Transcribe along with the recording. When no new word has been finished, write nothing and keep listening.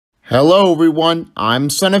Hello everyone, I'm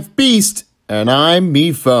Son of Beast, and I'm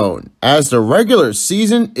Me Phone. As the regular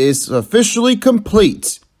season is officially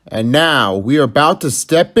complete, and now we are about to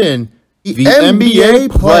step in the NBA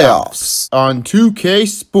playoffs on 2K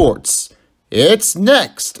Sports. It's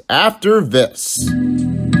next after this.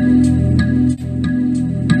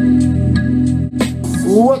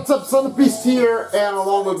 What's up, Son of Beast here, and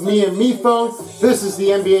along with me and Me Phone, this is the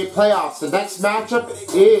NBA playoffs. The next matchup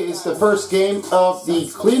is the first game of the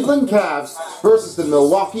Cleveland Cavs versus the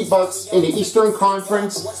Milwaukee Bucks in the Eastern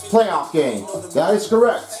Conference playoff game. That is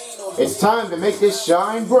correct. It's time to make this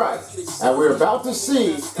shine bright, and we're about to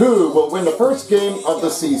see who will win the first game of the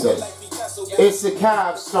season. It's the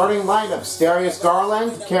Cavs starting lineups: Darius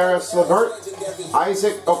Garland, Caris LeVert,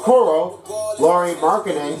 Isaac Okoro, Lauri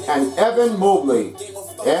Markkanen, and Evan Mobley.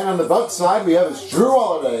 And on the Bucks side, we have Drew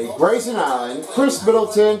Holiday, Grayson Allen, Chris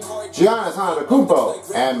Middleton, Giannis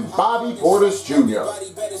Antetokounmpo, and Bobby Portis Jr.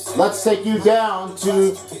 Let's take you down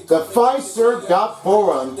to the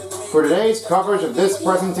Fiserv.forum for today's coverage of this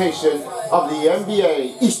presentation of the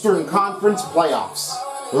NBA Eastern Conference Playoffs.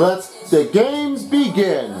 Let the games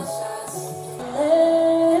begin.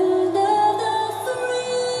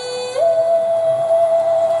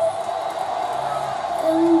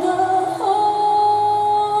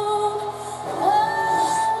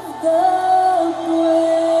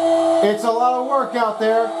 It's a lot of work out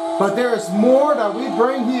there, but there's more that we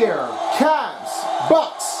bring here. Cavs,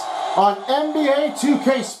 Bucks on NBA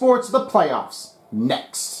 2K Sports, the playoffs.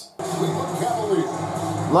 Next.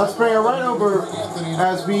 Let's bring it right over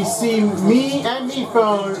as we see me and Me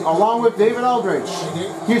Phone along with David Aldridge.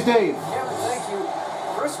 Here's Dave. Kevin, thank you.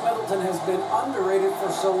 Chris Middleton has been underrated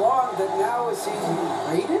for so long that now is he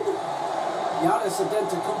rated? Giannis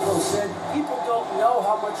Antetokounmpo said, "People don't know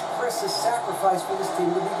how much Chris has sacrificed for this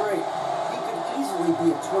team to be great. He could easily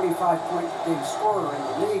be a 25-point big scorer in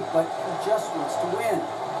the league, but he just wants to win.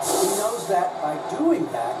 He knows that by doing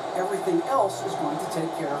that, everything else is going to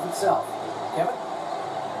take care of itself." Kevin?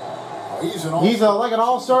 He's like an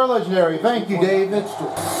all-star legendary. Thank you, David.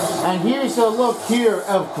 And here's a look here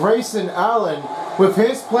of Grayson Allen with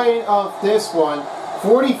his play of this one.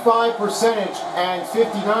 45% and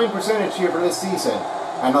 59% here for this season.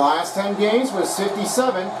 And the last 10 games was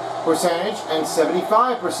 57% and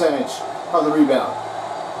 75% of the rebound.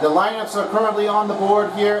 The lineups are currently on the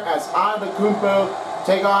board here as Antetokounmpo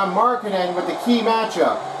take on Markkanen with the key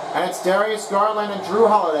matchup. And it's Darius Garland and Drew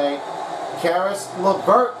Holiday. Caris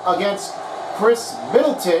LeVert against Chris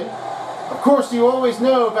Middleton. Of course, you always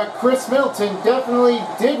know that Chris Middleton definitely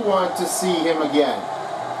did want to see him again.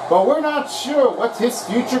 But we're not sure what's his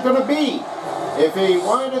future going to be. If he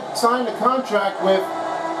wanted to sign a contract with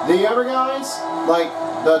the other guys, like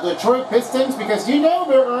the Detroit Pistons, because you know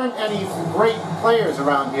there aren't any great players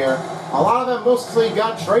around here. A lot of them mostly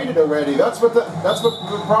got traded already. That's what the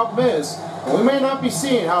problem is. And we may not be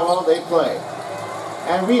seeing how well they play.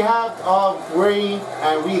 And we have ready,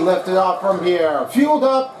 and we lift it up from here, fueled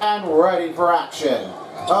up and ready for action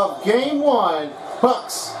of Game 1,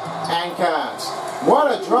 Bucks and Cavs.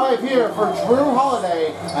 What a drive here for Drew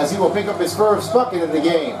Holiday as he will pick up his first bucket of the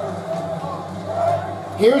game.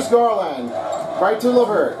 Here's Garland, right to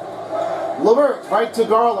LeVert. LeVert, right to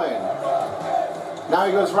Garland. Now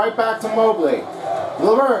he goes right back to Mobley.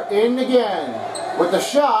 LeVert in again with the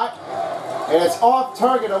shot, and it's off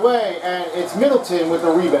target away, and it's Middleton with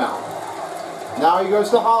the rebound. Now he goes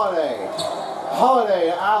to Holiday.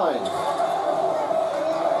 Holiday to Allen.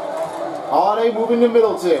 Holiday moving to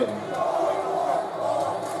Middleton.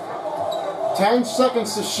 10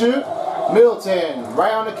 seconds to shoot. Middleton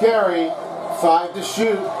right on the carry. 5 to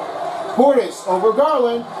shoot. Portis over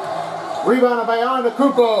Garland. Rebounded by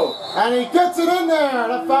Antetokounmpo. And he gets it in there.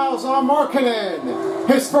 That foul's on Markkanen.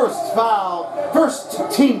 His first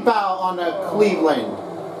team foul on the Cleveland.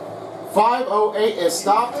 5:08 is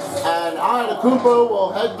stopped. And Antetokounmpo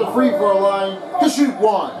will head to the free throw line to shoot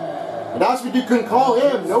one. And that's what you can call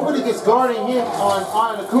him. Nobody gets guarding him on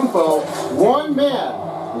Antetokounmpo.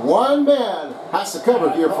 One man has to cover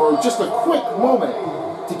here for just a quick moment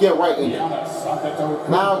to get right in it.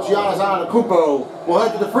 Now Giannis Antetokounmpo will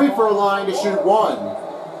head to the free throw line to shoot one.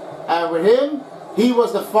 And with him, he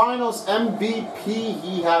was the finals MVP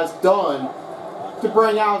he has done to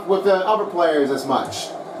bring out with the other players as much.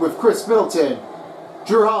 With Chris Middleton,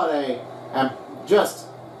 Drew Holiday, and just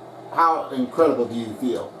how incredible do you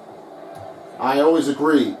feel? I always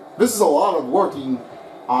agree. This is a lot of working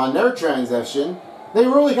on their transition. They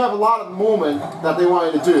really have a lot of movement that they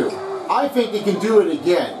wanted to do. I think they can do it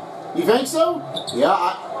again. You think so?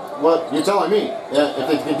 Yeah, well, you're telling me. If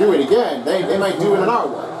they can do it again, they might do it in our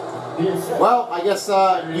way. Well, I guess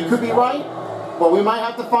you could be right. But we might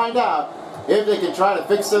have to find out if they can try to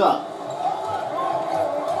fix it up.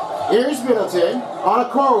 Here's Middleton on a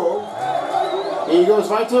Okoro. He goes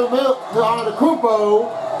right to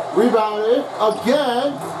Antetokounmpo. Rebounded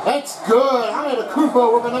again. That's good.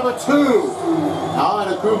 Antetokounmpo with a number 2.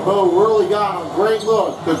 Antetokounmpo really got a great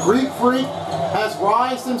look. The Greek Freak has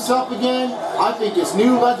rised himself again. I think his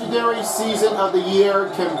new legendary season of the year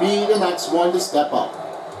can be the next one to step up.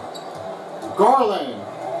 Garland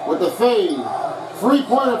with the fade.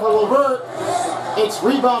 3-pointer for LeVert. It's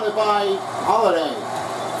rebounded by Holiday.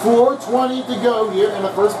 4:20 to go here in the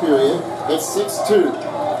first period. It's 6-2.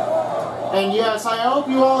 And yes, I hope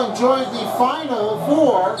you all enjoyed the Final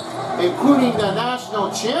Four, including the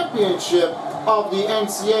national championship of the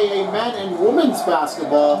NCAA men and women's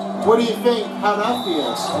basketball. What do you think? How that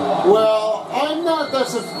feels? Well, I'm not that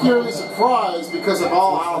purely surprised because of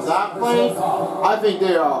all how that played. I think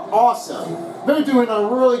they are awesome. They're doing a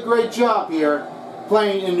really great job here,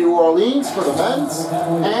 playing in New Orleans for the men's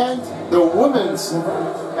and the women's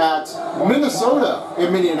at Minnesota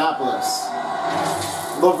in Minneapolis.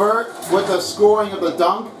 LeVert with the scoring of the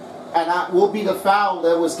dunk, and that will be the foul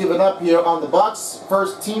that was given up here on the Bucks'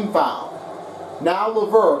 first team foul. Now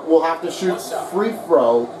LeVert will have to shoot free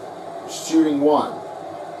throw, shooting 1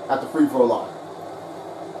 at the free throw line.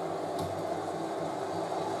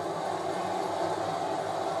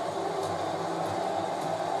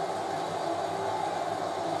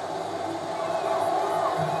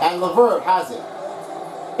 And LeVert has it.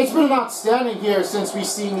 It's been an outstanding year since we've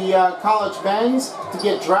seen the college men's to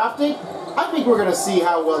get drafted. I think we're going to see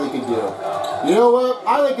how well they can do. You know what?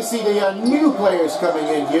 I like to see the new players coming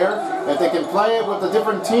in here, if they can play it with the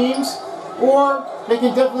different teams, or they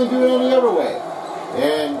can definitely do it any other way.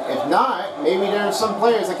 And if not, maybe there are some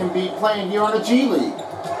players that can be playing here on the G League.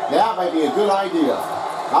 That might be a good idea.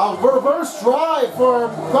 A reverse drive for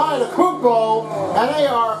Antetokounmpo, and they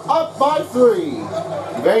are up by 3.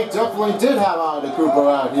 They definitely did have Antetokounmpo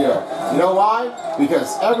out here. You know why?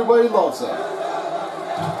 Because everybody loves it.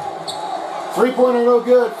 3-pointer no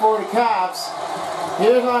good for the Cavs.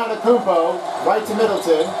 Here's Antetokounmpo, right to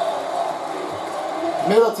Middleton.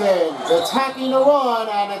 Middleton attacking the run,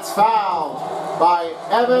 and it's fouled by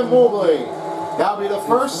Evan Mobley. That'll be the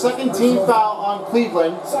first second team foul on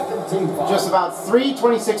Cleveland. Just about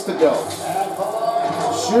 3:26 to go.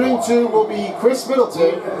 Shooting 2 will be Chris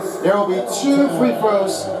Middleton. There will be 2 free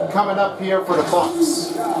throws coming up here for the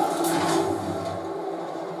Bucks.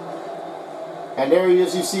 And there he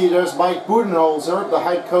is. You see, there's Mike Budenholzer, the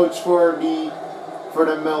head coach for the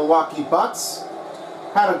Milwaukee Bucks.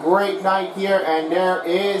 Had a great night here, and there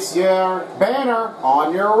is your banner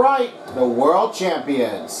on your right, the World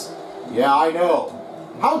Champions. Yeah, I know.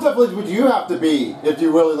 How definitely would you have to be if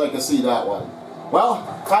you really like to see that one? Well,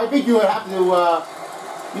 I think you would have to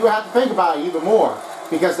think about it even more,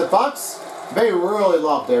 because the Bucks, they really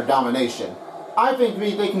love their domination. I think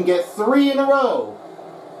they can get 3 in a row.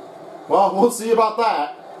 Well, we'll see about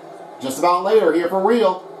that. Just about later here for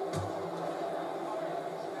real.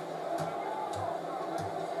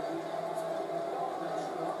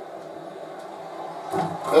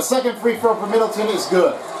 The second free throw for Middleton is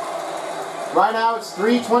good. Right now it's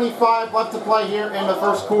 3:25 left to play here in the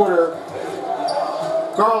first quarter.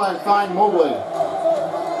 Garland find Mobley.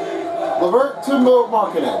 LeVert to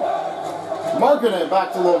Markkanen. Markkanen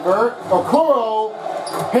back to LeVert. Okoro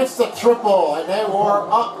hits the triple, and they were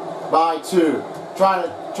up by 2. Trying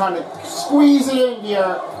to squeeze it in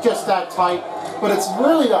here just that tight, but it's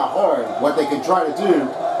really not hard what they can try to do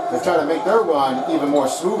to try to make their run even more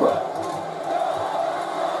smoother.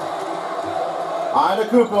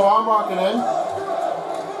 Antetokounmpo on Markkanen.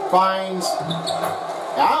 Finds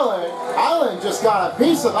Allen. Allen just got a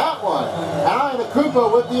piece of that one. And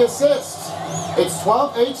Antetokounmpo with the assist. It's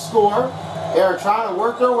 12-8 score. They're trying to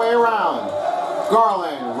work their way around.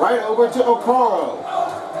 Garland right over to Okoro.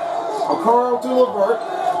 Okoro to LeVert.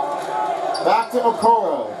 Back to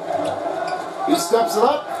Okoro. He steps it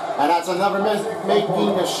up, and that's another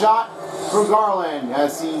making a shot for Garland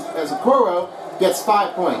as Okoro gets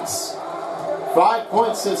 5 points. 5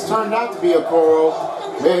 points has turned out to be Okoro.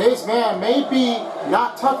 His man may be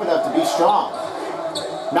not tough enough to be strong.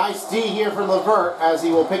 Nice D here for LeVert as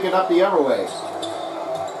he will pick it up the other way.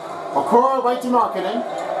 Okoro right to Markkanen.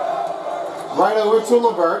 Right over to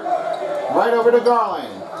LeVert. Right over to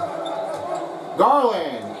Garland.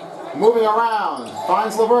 Garland moving around.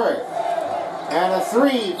 Finds LeVert. And a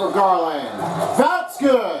 3 for Garland. That's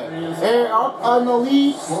good. They're up on the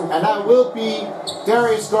lead, and that will be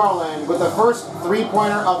Darius Garland with the first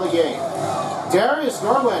 3-pointer of the game. Darius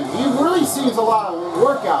Garland, he really sees a lot of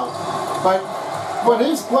workout, but when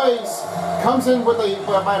his plays comes in with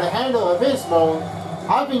by the handle of his bone,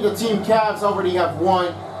 I think the Team Cavs already have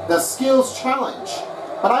won the skills challenge.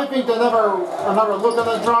 But I think another look at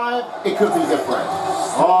the drive, it could be different.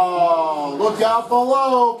 Oh, look out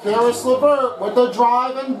below. Caris LeVert with the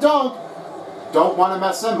drive and dunk. Don't want to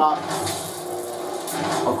mess him up.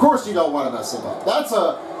 Of course you don't want to mess him up. That's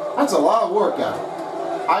a lot of work out.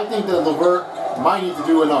 I think that LeVert might need to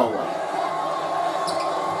do another one.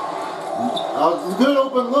 A good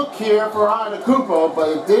open look here for Antetokounmpo, but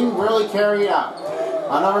it didn't really carry it out.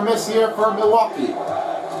 Another miss here for Milwaukee.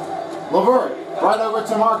 LeVert, right over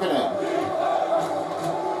to Markkanen.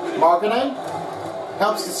 Markkanen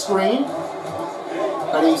helps the screen,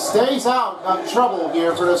 but he stays out of trouble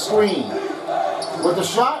here for the screen. With the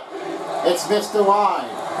shot, it's missed wide.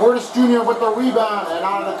 Portis Jr. with the rebound, and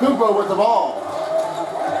Antetokounmpo with the ball.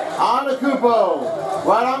 Antetokounmpo,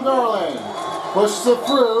 right on Garland, pushes it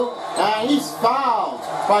through, and he's fouled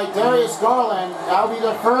by Darius Garland. That'll be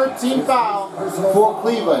the third team foul for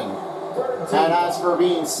Cleveland. And as for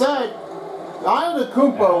being said,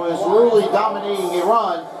 Antetokounmpo is really dominating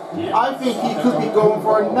Iran. I think he could be going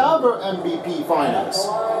for another MVP Finals.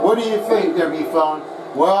 What do you think there, B-Phone?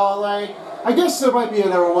 Well, I guess there might be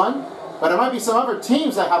another one, but there might be some other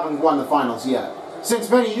teams that haven't won the Finals yet. Since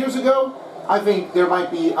many years ago, I think there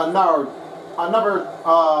might be another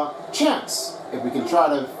chance, if we can try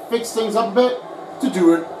to fix things up a bit, to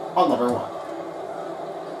do it another one.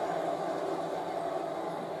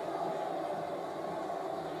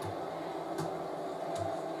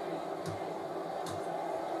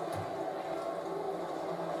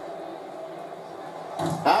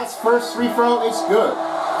 That's first free throw is good.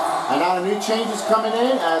 And now the new change is coming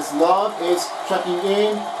in as Love is checking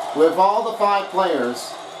in with all the 5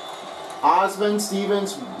 players. Osman,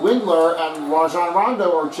 Stevens, Windler, and Rajon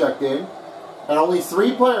Rondo are checked in. And only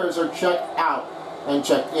 3 players are checked out and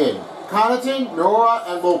checked in. Connaughton, Nora,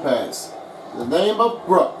 and Lopez. The name of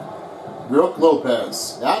Brook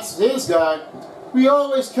Lopez. That's his guy. We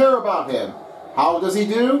always care about him. How does he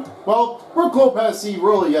do? Well, Brook Lopez, he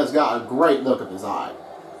really has got a great look of his eye.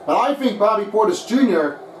 But I think Bobby Portis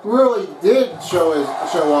Jr. really did show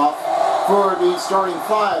off for the starting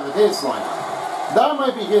 5 of his lineup. That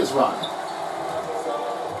might be his run.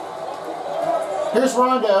 Here's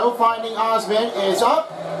Rondo finding Osman is up.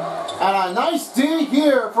 And a nice D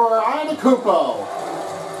here for Antetokounmpo.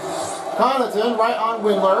 Connaughton right on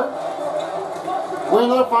Windler.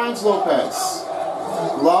 Windler finds Lopez.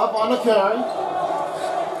 Love on the carry.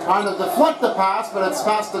 Trying to deflect the pass, but it's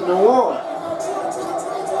past the New Orleans.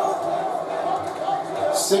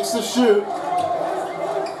 6 to shoot.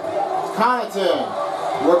 Connaughton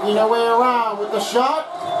working their way around with the shot.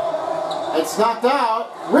 It's knocked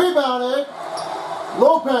out. Rebounded.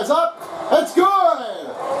 Lopez up. It's good.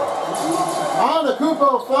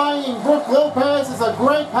 Antetokounmpo finding Brook Lopez is a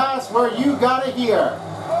great pass where you got it here.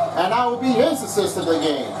 And that will be his assist of the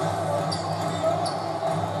game.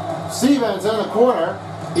 Stevens in the corner.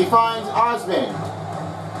 He finds Osman.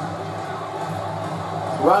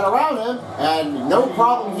 Right around him, and no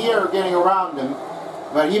problem here getting around him.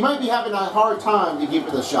 But he might be having a hard time to keep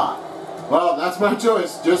it a shot. Well, that's my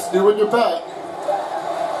choice. Just do what you bet.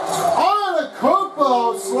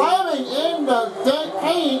 Antetokounmpo slamming in the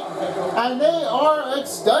paint, and they are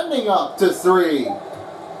extending up to 3.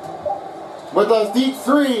 With a deep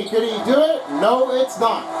 3, can he do it? No, it's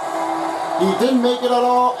not. He didn't make it at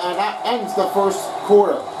all, and that ends the first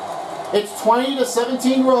quarter. It's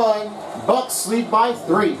 20-17 run. Bucks lead by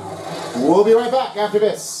 3. We'll be right back after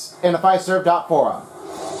this in the 5serve.forum.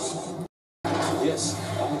 Yes,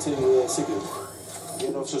 I'm telling you, sick of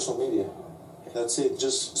getting off social media. That's it.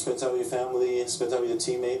 Just spend time with your family, spend time with your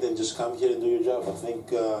teammate, and just come here and do your job. I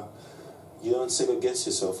think you don't second guess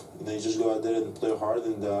yourself. You just go out there and play hard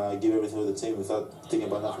and give everything to the team without thinking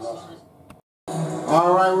about nothing else.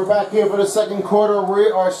 All right, we're back here for the second quarter.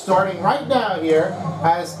 We are starting right now here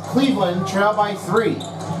as Cleveland trail by 3.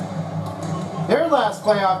 Their last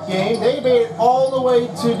playoff game, they made it all the way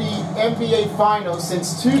to the NBA Finals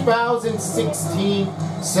since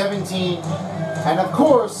 2016-17, and of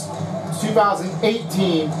course,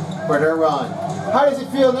 2018 for their run. How does it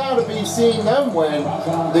feel now to be seeing them win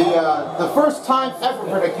the first time ever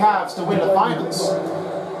for the Cavs to win the Finals?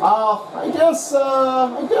 I guess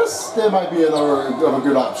there might be another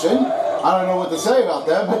good option. I don't know what to say about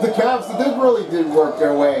that, but the Cavs really did work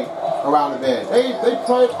their way around a bit. They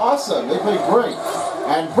played awesome. They played great.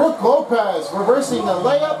 And Brook Lopez reversing the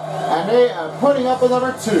layup, and they are putting up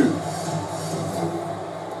another 2.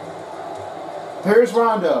 Here's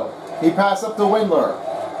Rondo. He passed up to Windler.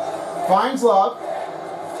 Finds Love.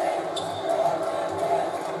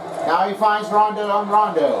 Now he finds Rondo on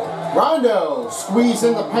Rondo. Rondo squeezed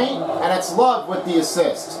in the paint, and it's Love with the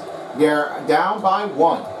assist. They're down by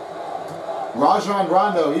 1. Rajon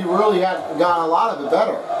Rondo, he really had gotten a lot of it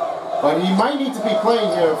better. But he might need to be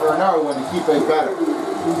playing here for another one to keep it better.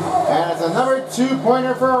 And it's another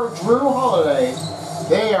 2-pointer for Drew Holiday.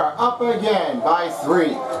 They are up again by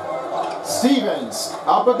 3. Stevens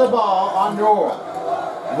up at the ball on Nora.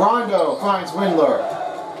 Rondo finds Windler.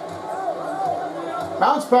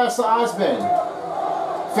 Bounce pass to Osmond.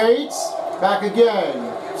 Fades. Back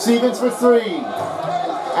again. Stevens for 3.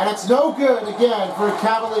 And it's no good again for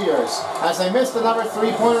Cavaliers as they missed another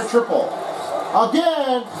 3-pointer triple.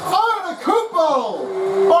 Again,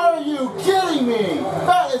 Antetokounmpo! Are you kidding me?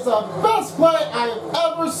 That is the best play I've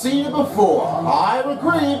ever seen before. I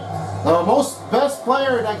agree. The most best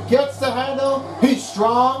player that gets the handle, he's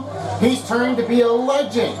strong, he's turning to be a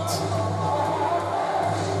legend.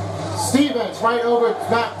 Stevens right over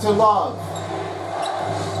back to Love.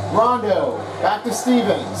 Rondo back to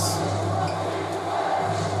Stevens.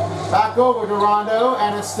 Back over to Rondo,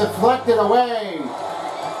 and it's deflected away.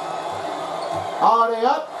 Holiday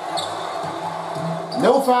up.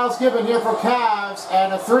 No fouls given here for Cavs,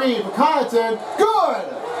 and a 3 for Connaughton. Good!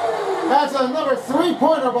 That's another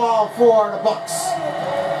 3-pointer ball for the Bucks.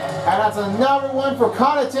 And that's another one for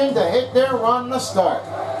Connaughton to hit their run to start.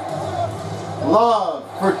 Love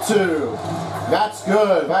for 2. That's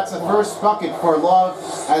good. That's the first bucket for Love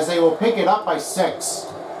as they will pick it up by 6.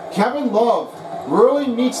 Kevin Love really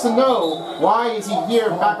needs to know why is he here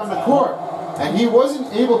back on the court. And he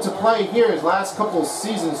wasn't able to play here his last couple of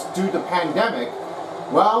seasons due to pandemic.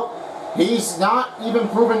 Well, he's not even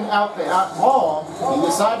proven out at all. He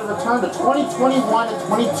decided to return to 2021 and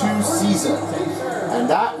 22 season. And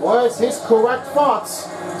that was his correct thoughts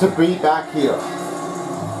to be back here.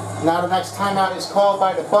 Now the next timeout is called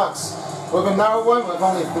by the Bucks with another one with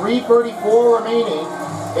only 3:34 remaining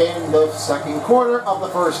in the second quarter of the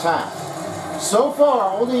first half. So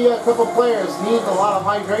far, only a couple players need a lot of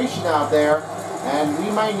hydration out there, and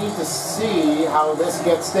we might need to see how this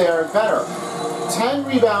gets there better. 10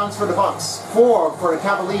 rebounds for the Bucks, 4 for the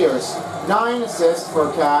Cavaliers, 9 assists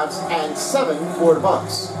for Cavs, and 7 for the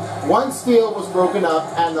Bucks. 1 steal was broken up,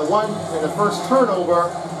 and the one in the first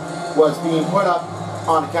turnover was being put up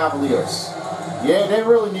on the Cavaliers. Yeah, they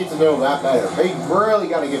really need to know that better. They really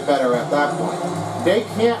got to get better at that point. They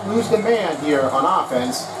can't lose the man here on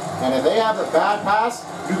offense, and if they have a bad pass,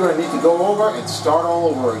 you're going to need to go over and start all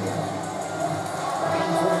over again.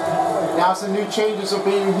 Now some new changes are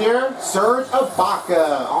being here. Serge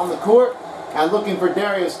Ibaka on the court and looking for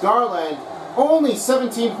Darius Garland. Only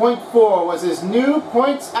 17.4 was his new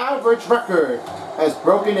points average record as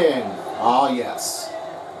broken in. Oh yes.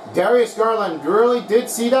 Darius Garland really did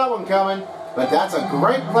see that one coming, but that's a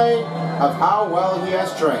great play of how well he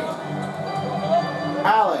has trained.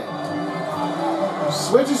 Allen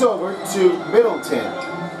switches over to Middleton.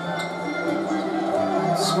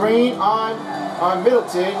 Screen on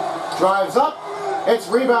Middleton. Drives up. It's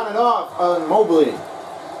rebounded off on Mobley.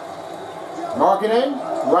 Markkanen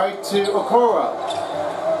right to Okoro.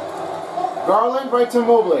 Garland right to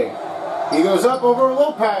Mobley. He goes up over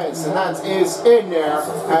Lopez, and that is in there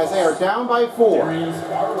as they are down by 4.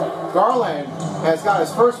 Garland has got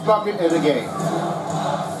his first bucket in the game.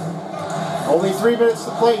 Only 3 minutes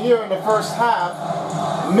to play here in the first half.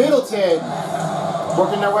 Middleton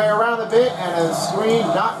working their way around a bit, and a screen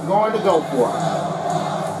not going to go for him.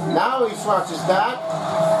 Now he swatches that.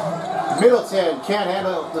 Middleton can't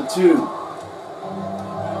handle the 2.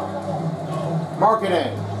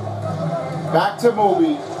 Markkanen. Back to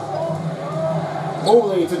Mobley.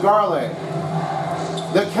 Mobley to Garland.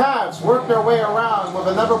 The Cavs work their way around with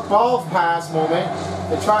another ball pass moment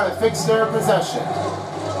to try to fix their possession.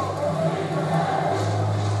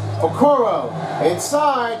 Okoro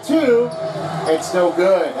inside 2. It's no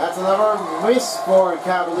good. That's another miss for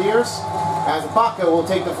Cavaliers as Ibaka will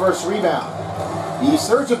take the first rebound.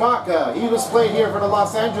 Serge Ibaka, he was played here for the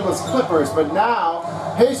Los Angeles Clippers, but now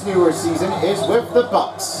his newer season is with the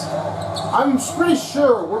Bucks. I'm pretty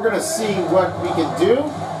sure we're going to see what we can do,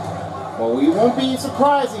 but we won't be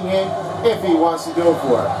surprising him if he wants to go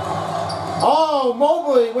for it. Oh,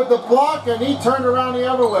 Mobley with the block, and he turned around the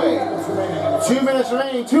other way. 2 minutes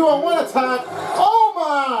remaining, 2-on-1 attack. Oh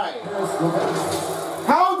my!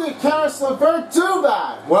 How did Caris LeVert do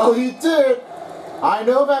that? Well, he did. I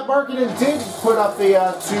know that Markkanen did put up the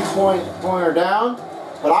 2-pointer down,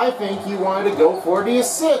 but I think he wanted to go for the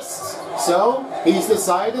assist. So, he's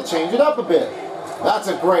decided to change it up a bit. That's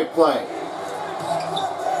a great play.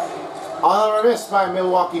 Another miss by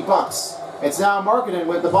Milwaukee Bucks. It's now Markkanen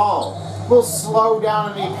with the ball. A little slow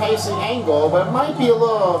down in the pacing angle, but it might be a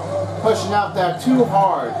little pushing out that too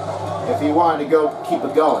hard if he wanted to go keep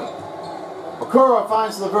it going. Okura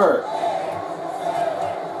finds LeVert.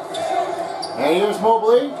 And here's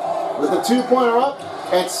Mobley with the two-pointer up.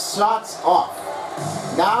 It's shots off.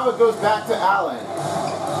 Now it goes back to Allen.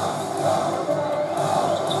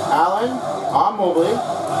 Allen on Mobley.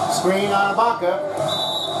 Screen on Ibaka.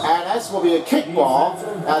 And this will be a kickball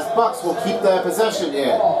as Bucks will keep the possession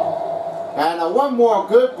in. And one more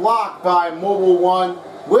good block by Mobile 1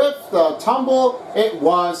 with the tumble. It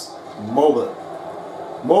was Mobley.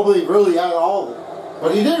 Mobley really had all of it.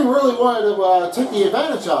 But he didn't really want to take the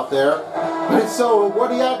advantage out there. And so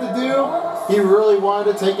what he had to do, he really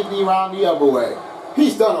wanted to take it around the other way.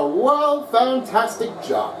 He's done a fantastic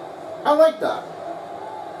job. I like that.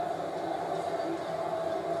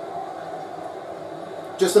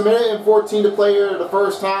 Just a minute and 14 to play here in the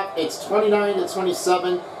first half. It's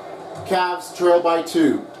 29-27. Cavs trail by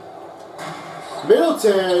 2.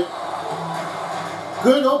 Middleton,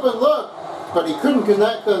 good open look, but he couldn't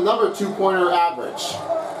connect the number two-pointer average.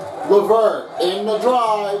 LeVert in the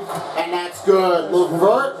drive, and that's good.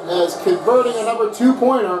 LeVert is converting a number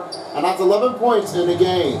two-pointer, and that's 11 points in the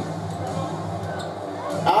game.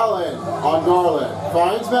 Allen on Garland,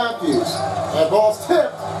 finds Matthews, and ball's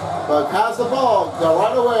tipped, but has the ball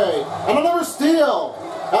right away. And another steal.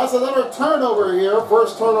 That's another turnover here.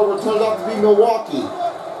 First turnover turns out to be Milwaukee.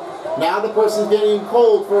 Now the person's getting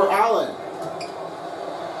cold for Allen.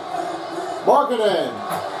 Markkanen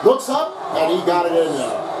looks up, and he got it in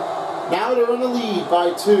there. Now they're in the lead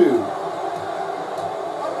by 2.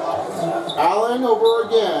 Allen over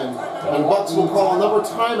again. And Bucks will call another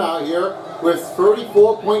timeout here with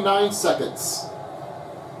 34.9 seconds.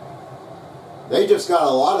 They just got a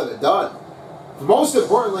lot of it done. Most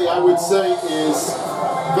importantly, I would say, is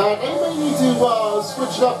that they may need to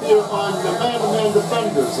switch it up here on the man-to-man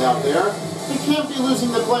defenders out there. They can't be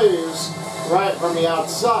losing the players right from the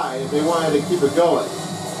outside if they wanted to keep it going.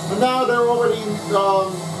 But now they're already,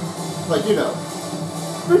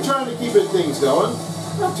 they're trying to keep things going.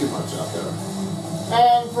 Not too much out there.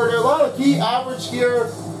 And for a lot of key average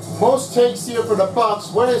here, most takes here for the Bucks.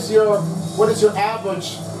 What is your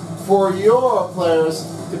average for your players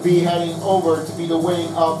to be heading over to be the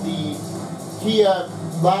winning of the key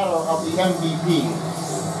ladder of the MVP?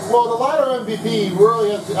 Well, the ladder MVP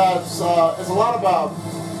really is a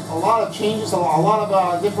lot of changes, a lot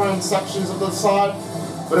of different sections of the side.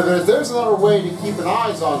 But if there's another way to keep an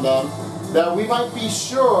eyes on them, that we might be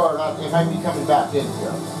sure that they might be coming back in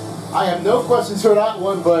here. I have no questions for that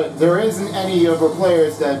one, but there isn't any of our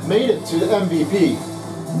players that made it to the MVP.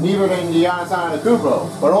 Neither than Giannis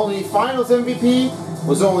Antetokounmpo, but only Finals MVP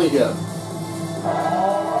was only him.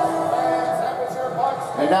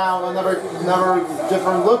 And now another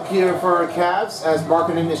different look here for Cavs as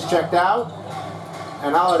Markkanen is checked out,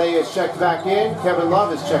 and Holiday is checked back in. Kevin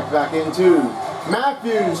Love is checked back in too.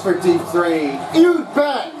 Matthews for deep 3. You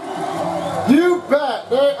bet. You bet.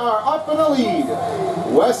 They are up in the lead.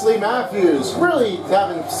 Wesley Matthews. Really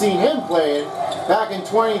haven't seen him playing back in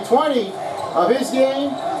 2020. Of his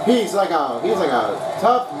game, he's like a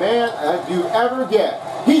tough man that you ever get.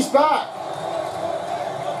 He's back.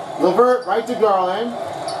 LeVert right to Garland,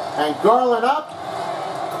 and Garland up.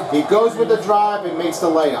 He goes with the drive and makes the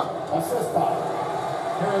layup.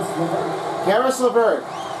 Caris LeVert,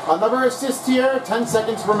 another assist here. 10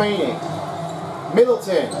 seconds remaining.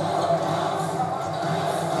 Middleton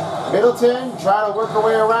try to work her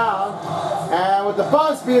way around, and with the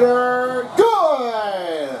buzz beater,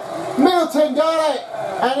 good. Middleton got it,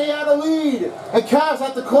 and he had a lead. And Cavs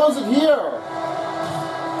have to close it here.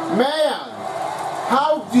 Man,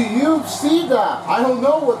 how do you see that? I don't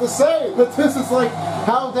know what to say, but this is like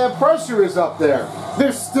how that pressure is up there.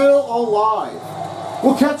 They're still alive.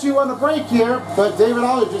 We'll catch you on the break here, but David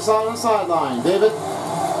Aldridge is on the sideline. David?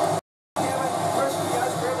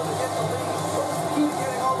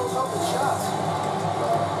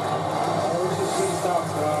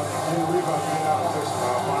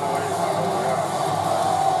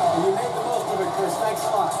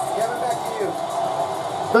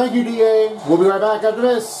 Thank you, DA. We'll be right back after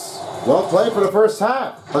this. Well played for the first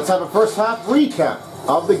half. Let's have a first half recap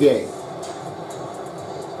of the game.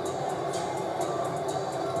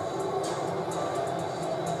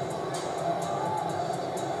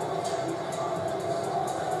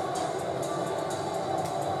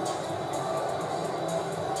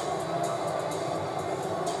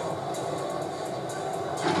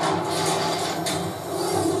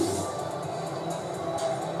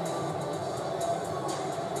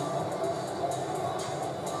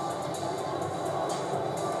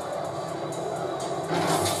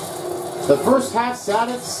 The first half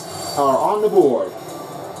stats are on the board.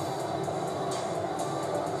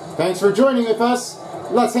 Thanks for joining with us.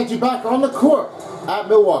 Let's head you back on the court at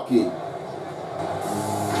Milwaukee.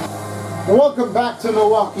 Welcome back to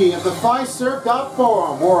Milwaukee at the Fiserv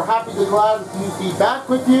Forum. We're happy to glad to be back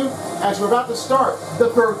with you as we're about to start the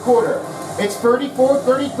third quarter. It's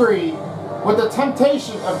 34-33 with the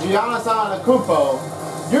temptation of Giannis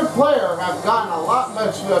Antetokounmpo. Your player have gotten a lot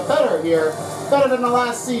much better here, better than the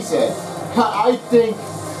last season. I think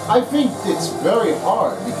it's very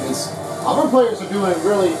hard because other players are doing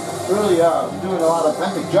really doing a lot of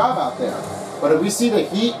epic job out there. But if we see the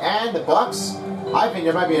Heat and the Bucks, I think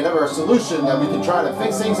there might be another solution that we can try to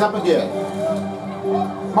fix things up again.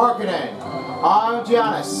 Markkanen on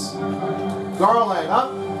Giannis. Garland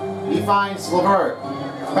up. He finds LeVert.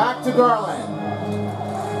 Back to Garland.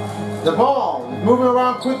 The ball moving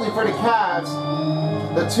around quickly for the Cavs.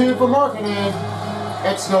 The two for Markkanen.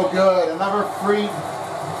 It's no good. Another free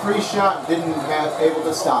shot, didn't have able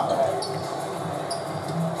to stop it.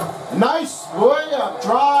 Nice way up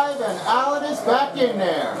drive, and Allen is back in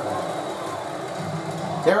there.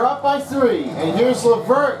 They're up by 3, and here's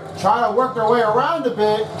LeVert trying to work their way around a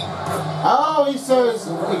bit. Oh, he says,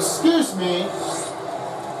 excuse me.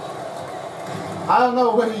 I don't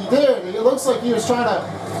know what he did. It looks like he was trying to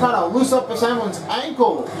kind of loose up someone's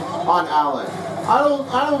ankle on Allen. I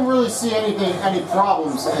don't really see any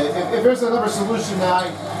problems. If there's another solution that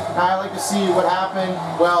I like to see what happened,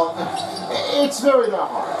 well, it's very that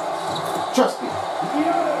hard. Trust me.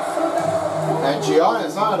 And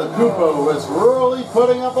Giannis Antetokounmpo was really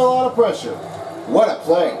putting up a lot of pressure. What a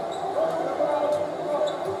play.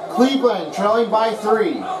 Cleveland trailing by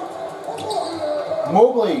 3.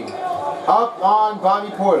 Mobley up on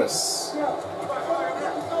Bobby Portis.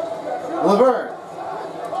 LeVert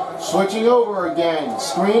switching over again.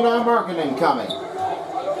 Screen on Markkanen coming.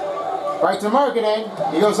 Right to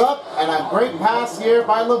Markkanen. He goes up, and a great pass here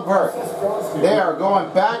by LeVert. They are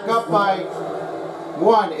going back up by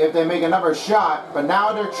 1 if they make another shot, but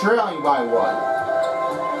now they're trailing by 1.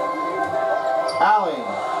 Allen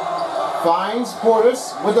finds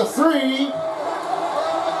Portis with a 3.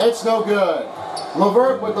 It's no good.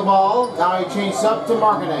 LeVert with the ball. Now he changes up to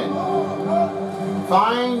Markkanen.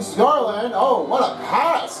 Finds Garland. Oh, what a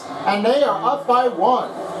pass! And they are up by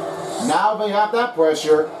 1. Now they have that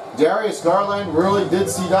pressure. Darius Garland really did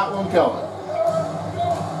see that one coming.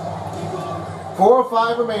 4 or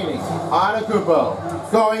 5 remaining.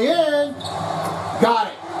 Antetokounmpo going in. Got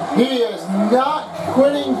it. He is not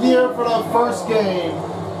quitting here for the first game,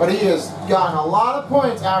 but he has gotten a lot of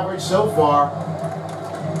points average so far.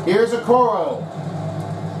 Here's Okoro.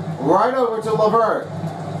 Right over to LeVert.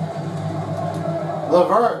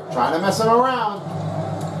 LeVert trying to mess him around.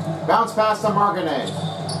 Bounce pass to Markkanen.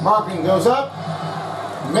 Markkanen goes up.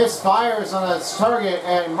 Misfires on its target,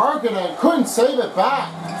 and Markkanen couldn't save it back.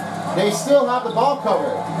 They still have the ball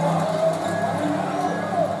covered.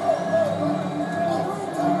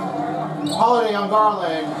 Holiday on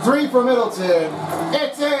Garland. 3 for Middleton.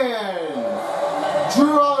 It's in!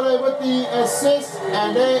 Drew Holiday with the assist,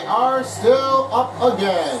 and they are still up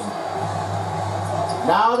again.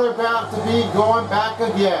 Now they're about to be going back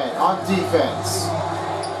again on defense.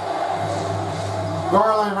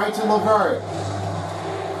 Garland right to LeVert.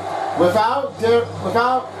 Without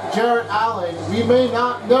Jarrett Allen, we may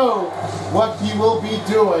not know what he will be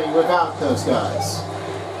doing without those guys.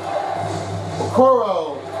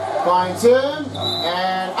 Okoro finds him,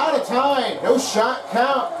 and out of time. No shot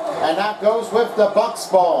count, and that goes with the Bucks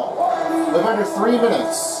ball. With under 3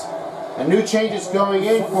 minutes. And new changes going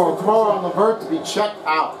in for Okoro and LeVert to be checked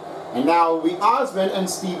out. And now it will be Osman and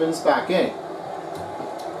Stevens back in.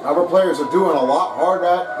 Other players are doing a lot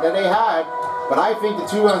harder than they had, but I think the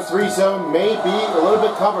 2-on-3 zone may be a little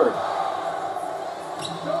bit covered.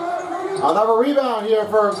 Another rebound here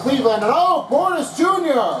for Cleveland, and oh, Portis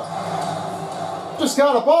Jr. just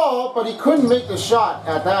got a ball, but he couldn't make the shot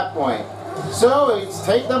at that point. So it's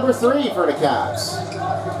take number 3 for the Cavs.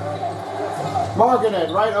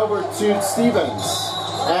 Markkanen right over to Stevens.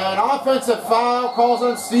 And offensive foul calls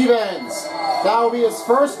on Stevens. That will be his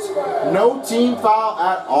first no team foul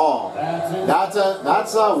at all. That's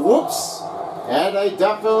a whoops. And they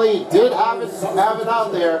definitely did have it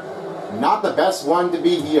out there. Not the best one to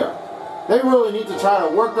be here. They really need to try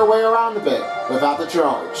to work their way around a bit without the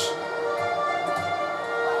charge.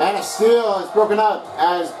 And a steal is broken up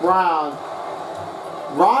as Brown.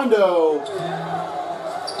 Rondo,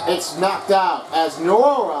 it's knocked out as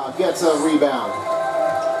Nora gets a rebound.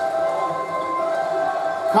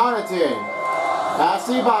 Connaughton, pass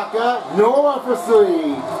to Ibaka, Nora for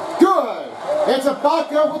 3. Good! It's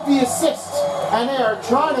Ibaka with the assist, and they are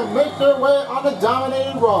trying to make their way on a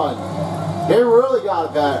dominated run. They really got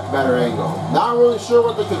a better angle. Not really sure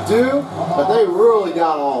what they could do, but they really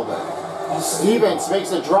got all of it. Stevens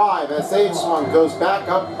makes a drive as this one goes back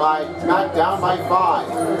down by 5.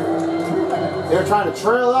 They're trying to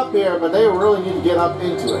trail up here, but they really need to get up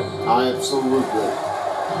into it. Absolutely.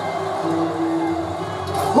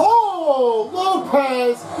 Oh,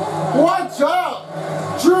 Lopez! Watch out!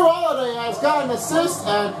 Drew Holiday has got an assist,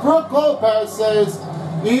 and Brooke Lopez says,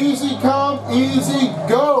 easy come, easy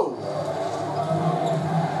go.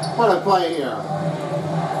 What a play here.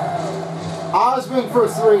 Osmond for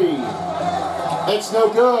 3. It's no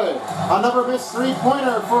good. Another missed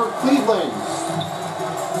 3-pointer for Cleveland.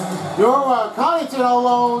 Norma Connaughton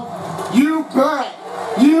alone. You bet.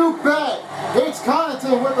 You bet. It's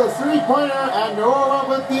Connaughton with the 3-pointer and Norma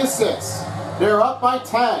with the assist. They're up by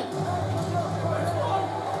 10.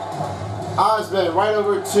 Osmond right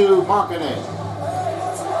over to Markkanen.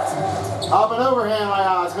 Up and overhand by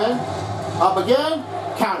Osmond. Up again.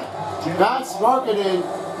 Count it. That's Markkanen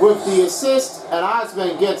with the assist, and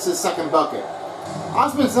Osmond gets his second bucket.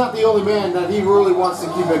 Osmond's not the only man that he really wants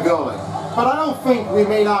to keep it going. But I don't think we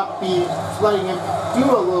may not be letting him do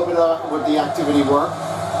a little bit with the activity work.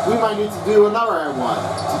 We might need to do another one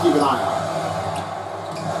to keep an eye on.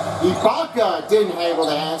 Ibaka didn't able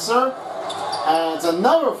to answer. And it's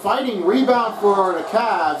another fighting rebound for the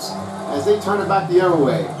Cavs as they turn it back the other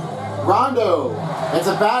way. Rondo, it's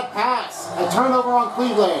a bad pass. A turnover on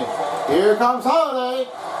Cleveland. Here comes Holiday.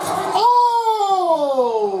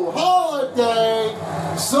 Oh! Holiday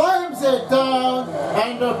slams it down,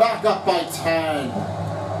 and they're back up by 10.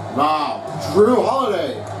 Wow, Drew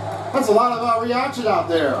Holiday. That's a lot of reaction out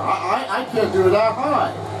there. I can't do it that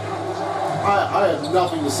high. I have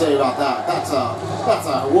nothing to say about that. That's a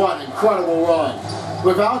one incredible run.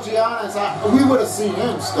 Without Giannis, we would have seen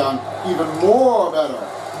him stun even more better.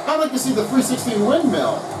 I'd like to see the 360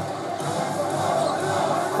 windmill.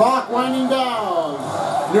 Clock winding down.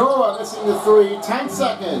 Noah missing the 3. 10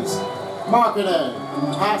 seconds. Markkanen.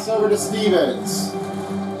 Pass over to Stevens.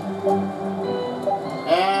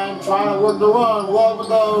 And trying to work the run. Love with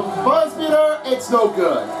the buzz beater. It's no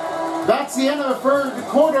good. That's the end of the third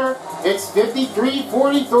quarter. It's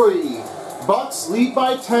 53-43. Bucks lead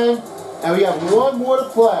by 10. And we have one more to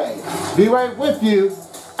play. Be right with you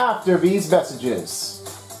after these messages.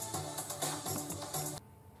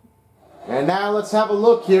 And now let's have a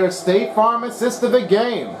look here. State Farm assist of the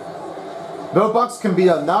game. The Bucks can be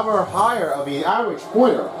another higher of the average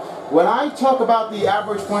pointer. When I talk about the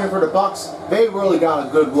average pointer for the Bucks, they really got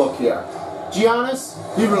a good look here. Giannis,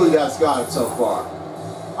 he really has got it so far.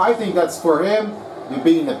 I think that's for him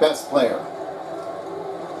being the best player.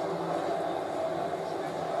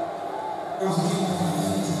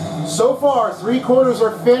 So far, 3 quarters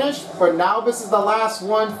are finished, but now this is the last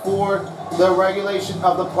one for the regulation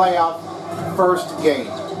of the playoff first game.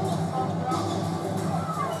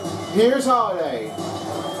 Here's Holiday.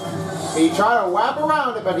 He tried to wrap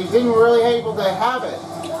around it, but he didn't really able to have it.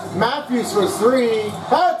 Matthews for 3.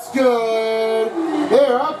 That's good.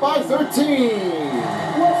 They're up by 13.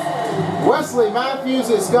 Wesley Matthews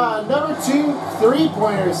has got another 2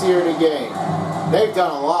 3-pointers here in the game. They've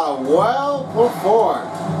done a lot of well performed.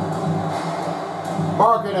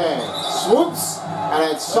 Markkanen swoops, and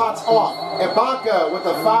it's shots off. Ibaka with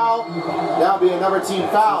a foul. That'll be another team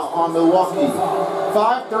foul on Milwaukee.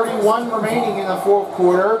 5:31 remaining in the fourth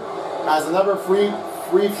quarter, as another free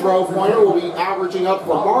throw pointer will be averaging up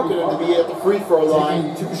for Markkanen to be at the free throw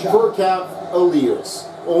line for Cavaliers.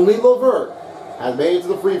 Only Levert has made it to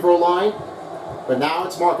the free throw line, but now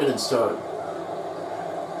it's Markkanen's turn.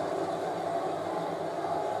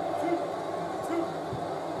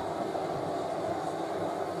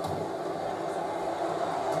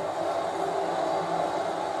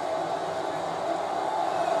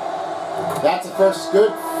 That's the first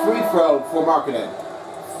good free throw for Markkanen.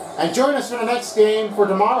 And join us for the next game for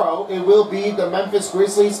tomorrow. It will be the Memphis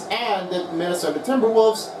Grizzlies and the Minnesota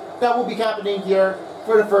Timberwolves that will be happening here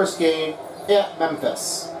for the first game at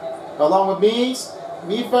Memphis. Along with me,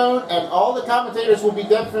 phone, and all the commentators will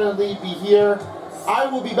definitely be here. I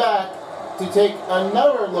will be back to take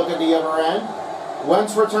another look at the other end.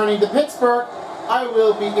 Once returning to Pittsburgh, I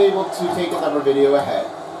will be able to take another video ahead.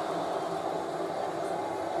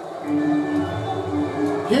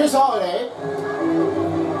 Here's Holiday.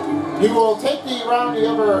 He will take the around the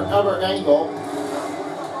other angle.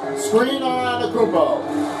 Screen on Antetokounmpo.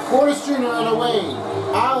 Portis Jr. in the wing.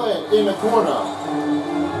 Allen in the corner.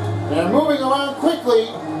 They're moving around quickly,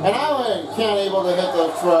 and Allen can't able to hit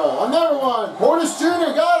the throw. Another one. Portis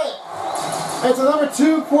Jr. got it. It's another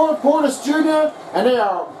 2 for Portis Jr., and they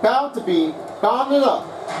are about to be bounded up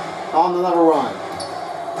on another run.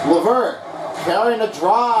 Levert carrying a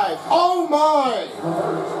drive. Oh my!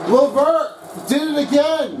 LeVert did it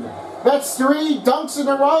again. That's 3 dunks in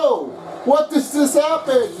a row. What does this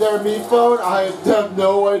happen there, me phone? I have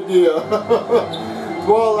no idea.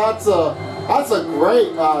 Well, that's a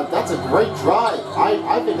great drive.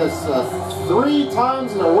 I think that's 3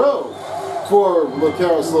 times in a row for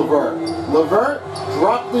Caris LeVert. LeVert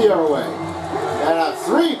dropped the airway. And a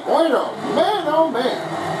 3-pointer. Man, oh man.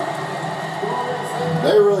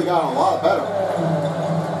 They really got a lot better.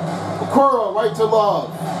 Okoro right to Love.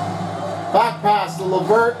 Back pass to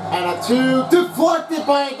LeVert and a 2 deflected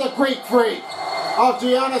by the Greek Freak of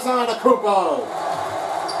Giannis Antetokounmpo.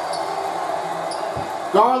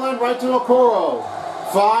 Garland right to Okoro.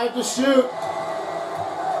 5 to shoot.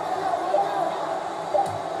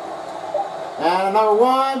 And another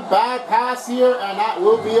one, bad pass here, and that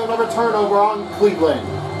will be another turnover on Cleveland.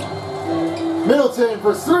 Middleton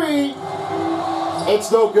for 3.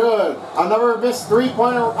 It's no good. Another missed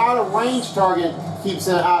 3-pointer out of range target keeps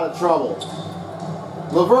it out of trouble.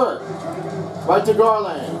 LeVert, right to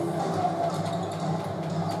Garland.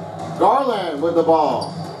 Garland with the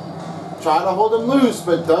ball. Try to hold him loose,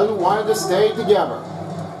 but doesn't want it to stay together.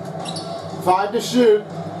 5 to shoot.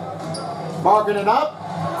 Marking it up.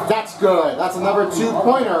 That's good. That's another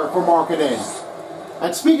 2-pointer for Markkanen.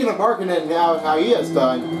 And speaking of Markkanen, now how he has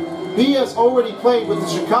done, he has already played with the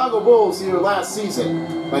Chicago Bulls here last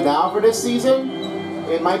season. But now for this season,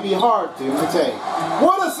 it might be hard to imitate.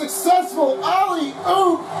 What a successful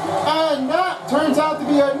alley-oop! And that turns out to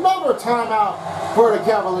be another timeout for the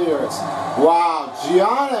Cavaliers. Wow,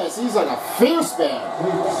 Giannis, he's like a fierce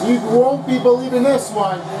man. You won't be believing this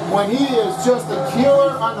one. When he is just a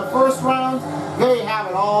killer on the first round, they have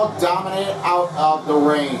it all dominated out of the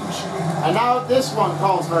range. And now this one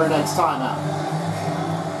calls for the next timeout.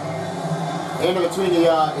 In between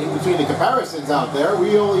the comparisons out there,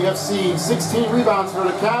 we only have seen 16 rebounds for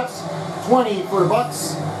the Cavs, 20 for the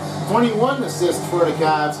Bucks, 21 assists for the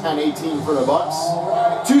Cavs, and 18 for the Bucks.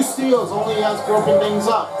 2 steals only has broken things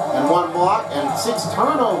up, and 1 block, and 6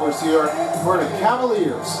 turnovers here for the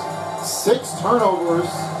Cavaliers. 6 turnovers.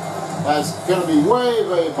 That's going to be way,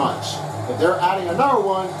 way much. If they're adding another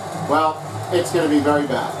one, well, it's going to be very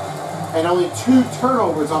bad. And only 2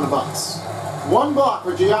 turnovers on the Bucks. 1 block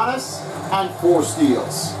for Giannis, and 4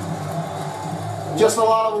 steals. Just a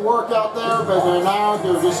lot of work out there, but now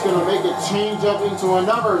they're just going to make a change up into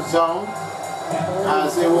another zone,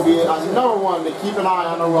 as it will be another one to keep an eye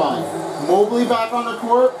on the run. Mobley back on the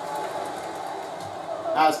court,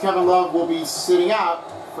 as Kevin Love will be sitting out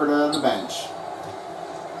for the bench.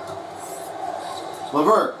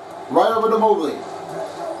 LeVert, right over to Mobley.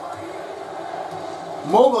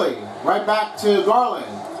 Mobley, right back to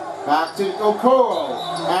Garland. Back to Okoro,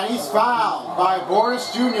 and he's fouled by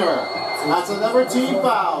Boris Jr. That's another team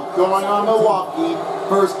foul going on Milwaukee,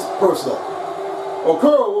 first personal.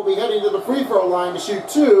 Okoro will be heading to the free throw line to shoot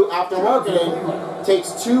 2 after Markkanen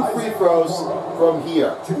takes 2 free throws from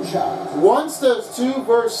here. Once the 2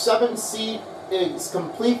 versus 7 seed is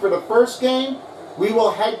complete for the first game, we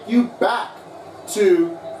will head you back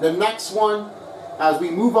to the next one as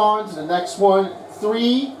we move on to the next one.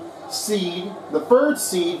 3 seed, the 3rd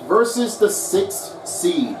seed versus the 6th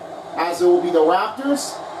seed, as it will be the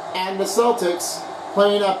Raptors and the Celtics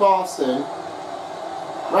playing at Boston.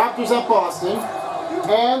 Raptors at Boston,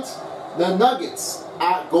 and the Nuggets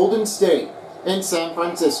at Golden State in San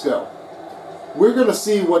Francisco. We're going to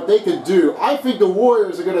see what they can do. I think the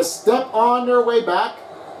Warriors are going to step on their way back,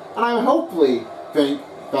 and I hopefully think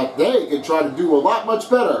that they can try to do a lot much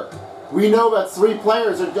better. We know that 3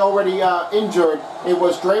 players are already injured. It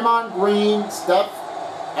was Draymond Green, Stephen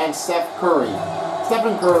Curry.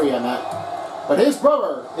 Stephen Curry, I meant. But his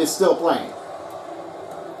brother is still playing.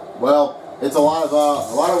 Well, it's a lot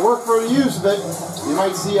of work for the use of it. You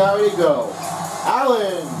might see how they go.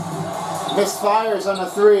 Allen misfires on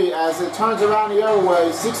the 3 as it turns around the other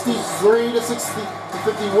way. 63 to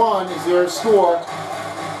 51 is their score.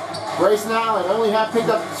 Grayson Allen only had picked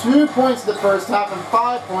up 2 points in the first half and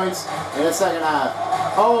 5 points in the second half.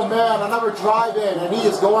 Oh man, another drive in, and he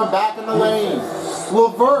is going back in the lane.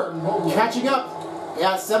 LeVert catching up. He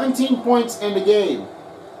has 17 points in the game.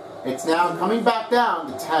 It's now coming back down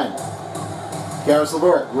to 10. Caris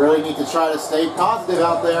LeVert really need to try to stay positive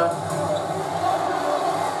out there.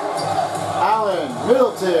 Allen,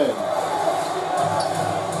 Middleton.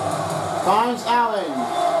 Finds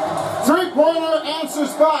Allen. 3-pointer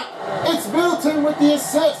answers back. It's Middleton with the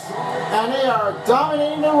assist. And they are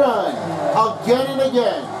dominating the run again and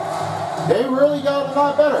again. They really got a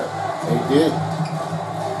lot better. They did.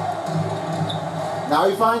 Now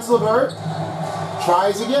he finds LeVert.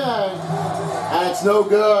 Tries again. And it's no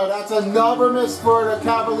good. That's another miss for the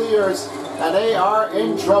Cavaliers, and they are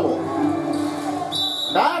in trouble.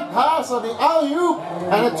 Bad pass on the alley-oop,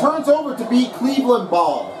 and it turns over to be Cleveland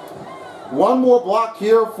ball. One more block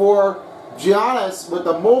here for Giannis with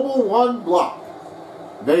the mobile one block.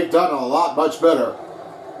 They've done a lot much better.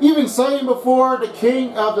 Even saying before, the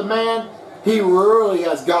king of the man, he really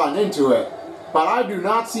has gotten into it. But I do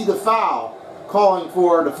not see the foul calling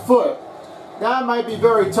for the foot. That might be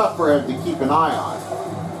very tough for him to keep an eye on.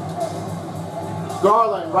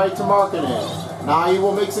 Garland right to Markkanen. Now he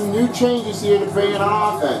will make some new changes here to bring in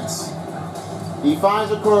on offense. He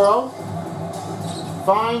finds Okoro.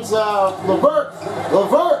 Finds LeVert.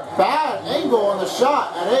 LeVert, bad angle on the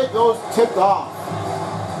shot, and it goes tipped off.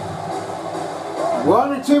 We're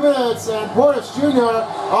under 2 minutes, and Portis Jr.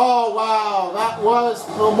 Oh wow, that was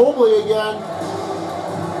Mobley again.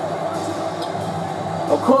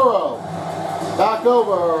 Okoro. Back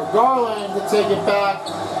over, Garland to take it back.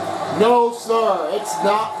 No, sir, it's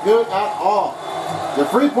not good at all. The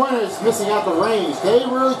three-pointer is missing out the range. They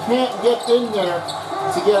really can't get in there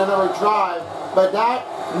to get another drive, but that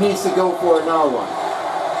needs to go for another one.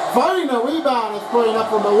 Finding the rebound is putting up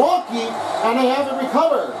for Milwaukee, and they haven't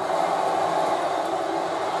recovered.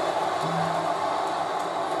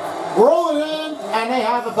 Roll it in, and they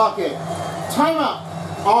have a bucket. Timeout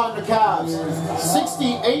on the Cavs.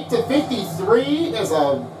 68-53 is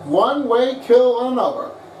a one-way kill on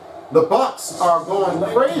another. The Bucks are going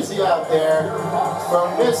crazy out there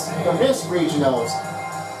from the Miss Regionals.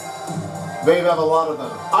 They have a lot of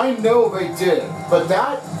them. I know they did, but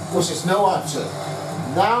that was just no option.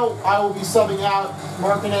 Now I will be subbing out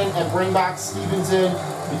Markkanen and bring back Stevens in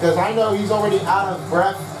because I know he's already out of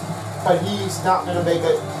breath, but he's not going to make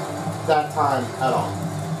it that time at all.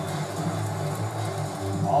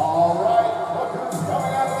 All right, look who's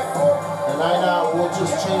coming out of the court. And now we'll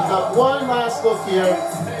just change up one last look here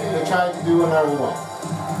to try to do another one.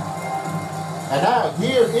 And now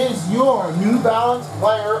here is your New Balance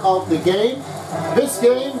player of the game. This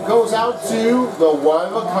game goes out to the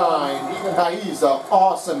one-of-a-kind. He's an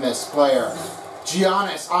awesomest player,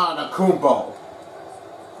 Giannis Antetokounmpo.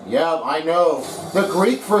 Yeah, I know, the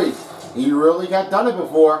Greek freak. He really got done it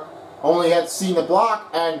before. Only had seen the block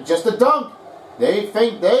and just a dunk. They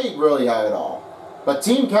think they really have it all. But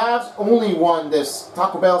Team Cavs only won this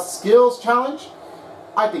Taco Bell Skills Challenge.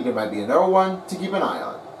 I think there might be another one to keep an eye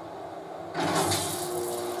on.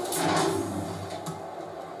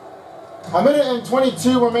 A minute and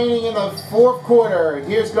 22 remaining in the fourth quarter.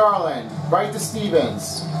 Here's Garland, right to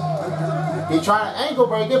Stevens. He tried to ankle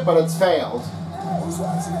break it, but it's failed.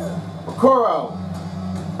 Okoro,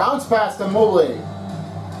 bounce pass to Mobley.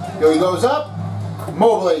 Here he goes up.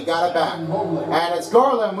 Mobley got it back. And it's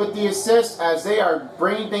Garland with the assist as they are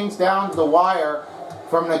bringing things down to the wire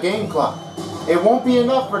from the game clock. It won't be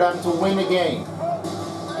enough for them to win the game.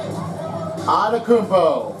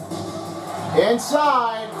 Antetokounmpo.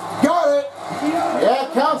 Inside. Got it. Yeah,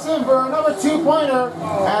 counts in for another two-pointer.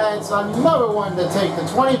 And it's another one to take the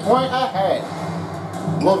 20-point ahead.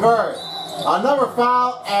 LeVert. Another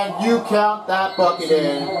foul, and you count that bucket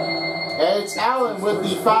in. It's Allen with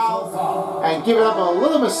the foul and giving up a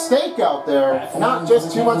little mistake out there. Not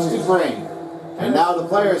just too much to bring. And now the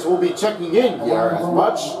players will be checking in here as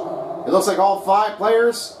much. It looks like all 5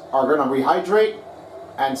 players are going to rehydrate.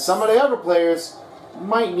 And some of the other players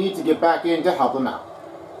might need to get back in to help them out.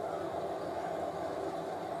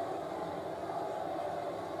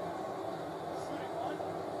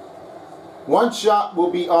 One shot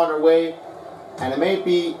will be on their way, and it may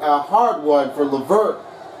be a hard one for LeVert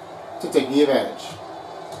to take the advantage.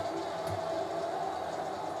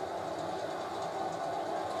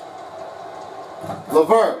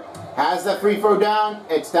 LeVert has that free throw down.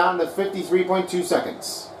 It's down to 53.2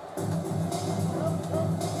 seconds.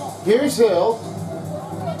 Here's Hill.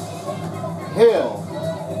 Hill.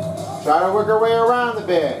 Try to work her way around the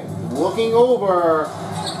big. Looking over.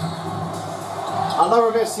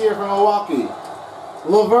 Another miss here from Milwaukee.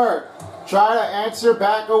 LeVert. Try to answer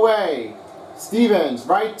back away. Stevens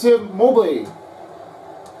right to Mobley.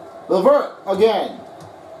 LeVert again.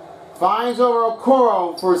 Finds over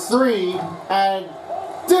Okoro for 3 and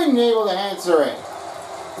didn't able to answer it.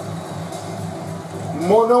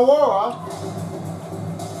 Monowara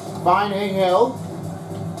finding Hill.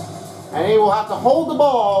 And he will have to hold the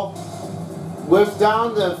ball with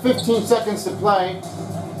down to 15 seconds to play.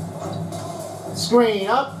 Screen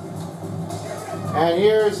up. And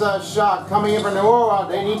here's a shot coming in from Noora.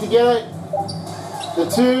 They need to get it. The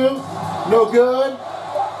 2, no good.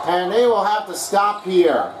 And they will have to stop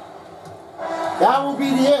here. That will be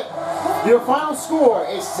the it. Your final score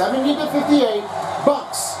is 70-58.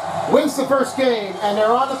 Bucks wins the first game, and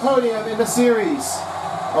they're on the podium in the series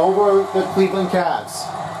over the Cleveland Cavs.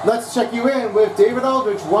 Let's check you in with David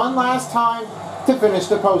Aldridge one last time to finish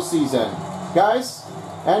the postseason. Guys,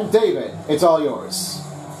 and David, it's all yours.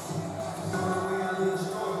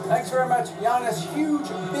 Thanks very much, Giannis. Huge,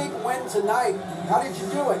 big win tonight. How did you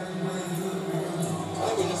do it? I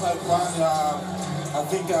think we just had fun. I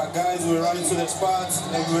think guys were running to their spots,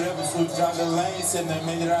 and we were able to drive the lanes, and they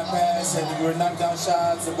made the right pass, and we were knocking down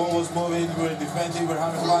shots, the ball was moving, we were defending, we were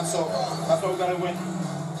having fun, so that's why we got to win.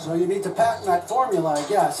 So you need to patent that formula, I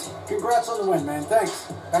guess. Congrats on the win, man.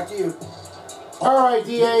 Thanks. Back to you. All right,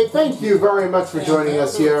 DA, thank you very much for joining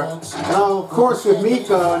us here. And of course, with me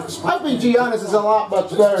going, I think Giannis is a lot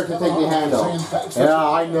much better to take the handle. Yeah,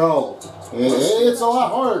 I know. It's a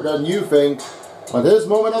lot harder than you think. But this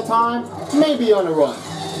moment of time, maybe on a run.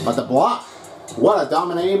 But the block, what a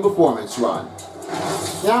dominating performance run.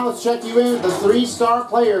 Now let's check you in with the 3-star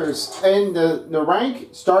players in the rank.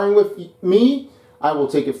 Starting with me, I will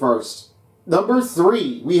take it first. Number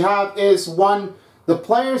 3 we have is the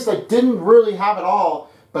players that didn't really have it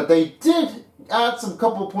all, but they did add some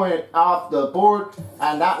couple points off the board,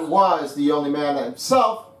 and that was the only man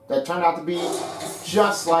himself that turned out to be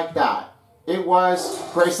just like that. It was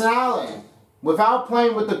Grayson Allen. Without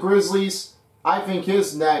playing with the Grizzlies, I think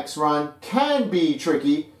his next run can be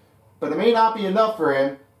tricky, but it may not be enough for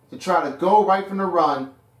him to try to go right from the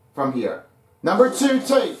run from here. Number 2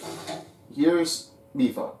 take. Here's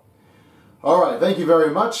Mifa. Alright, thank you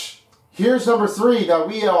very much. Here's number 3 that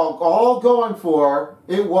we are all going for.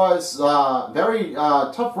 It was a very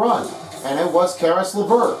tough run, and it was Caris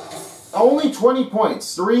LeVert. Only 20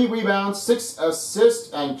 points, 3 rebounds, 6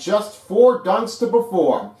 assists, and just 4 dunks to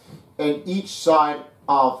perform in each side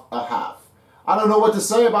of a half. I don't know what to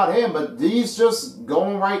say about him, but he's just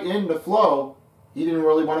going right in the flow. He didn't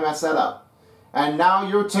really want to mess that up. And now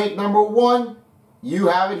your take number 1, you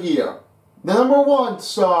have it here. The number 1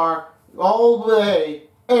 star, all day,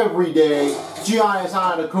 every day, Giannis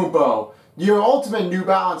Antetokounmpo, your ultimate New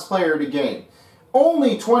Balance player of the game.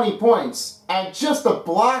 Only 20 points, and just the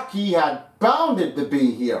block he had bounded to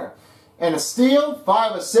be here. And a steal,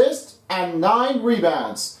 5 assists, and 9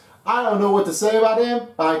 rebounds. I don't know what to say about him,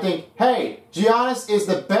 but I think, hey, Giannis is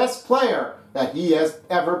the best player that he has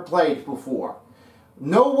ever played before.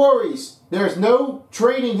 No worries. There's no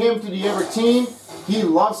trading him to the other team. He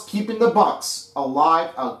loves keeping the Bucks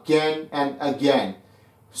alive again and again.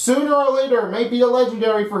 Sooner or later, it may be a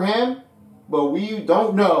legendary for him, but we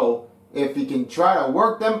don't know if he can try to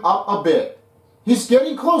work them up a bit. He's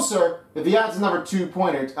getting closer if he adds another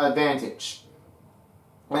 2-pointer advantage.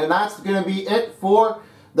 And that's going to be it for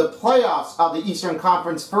the playoffs of the Eastern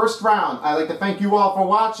Conference first round. I'd like to thank you all for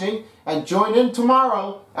watching, and join in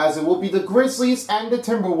tomorrow as it will be the Grizzlies and the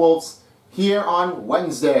Timberwolves here on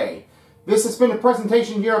Wednesday. This has been a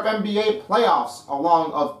presentation here of NBA Playoffs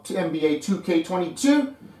along of NBA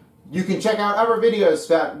 2K22. You can check out other videos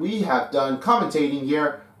that we have done commentating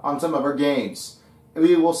here on some of our games.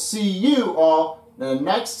 We will see you all in the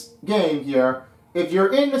next game here. If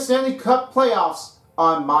you're in the Stanley Cup playoffs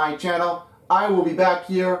on my channel, I will be back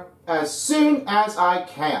here as soon as I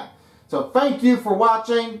can. So thank you for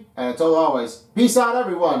watching, and as always, peace out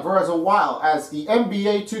everyone for as a while as the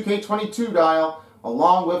NBA 2K22 dial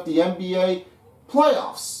along with the NBA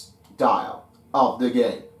Playoffs dial of the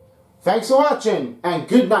game. Thanks for watching, and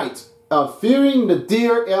good night of Fearing the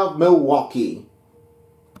Deer of Milwaukee.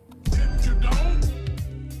 If you don't,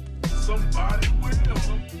 somebody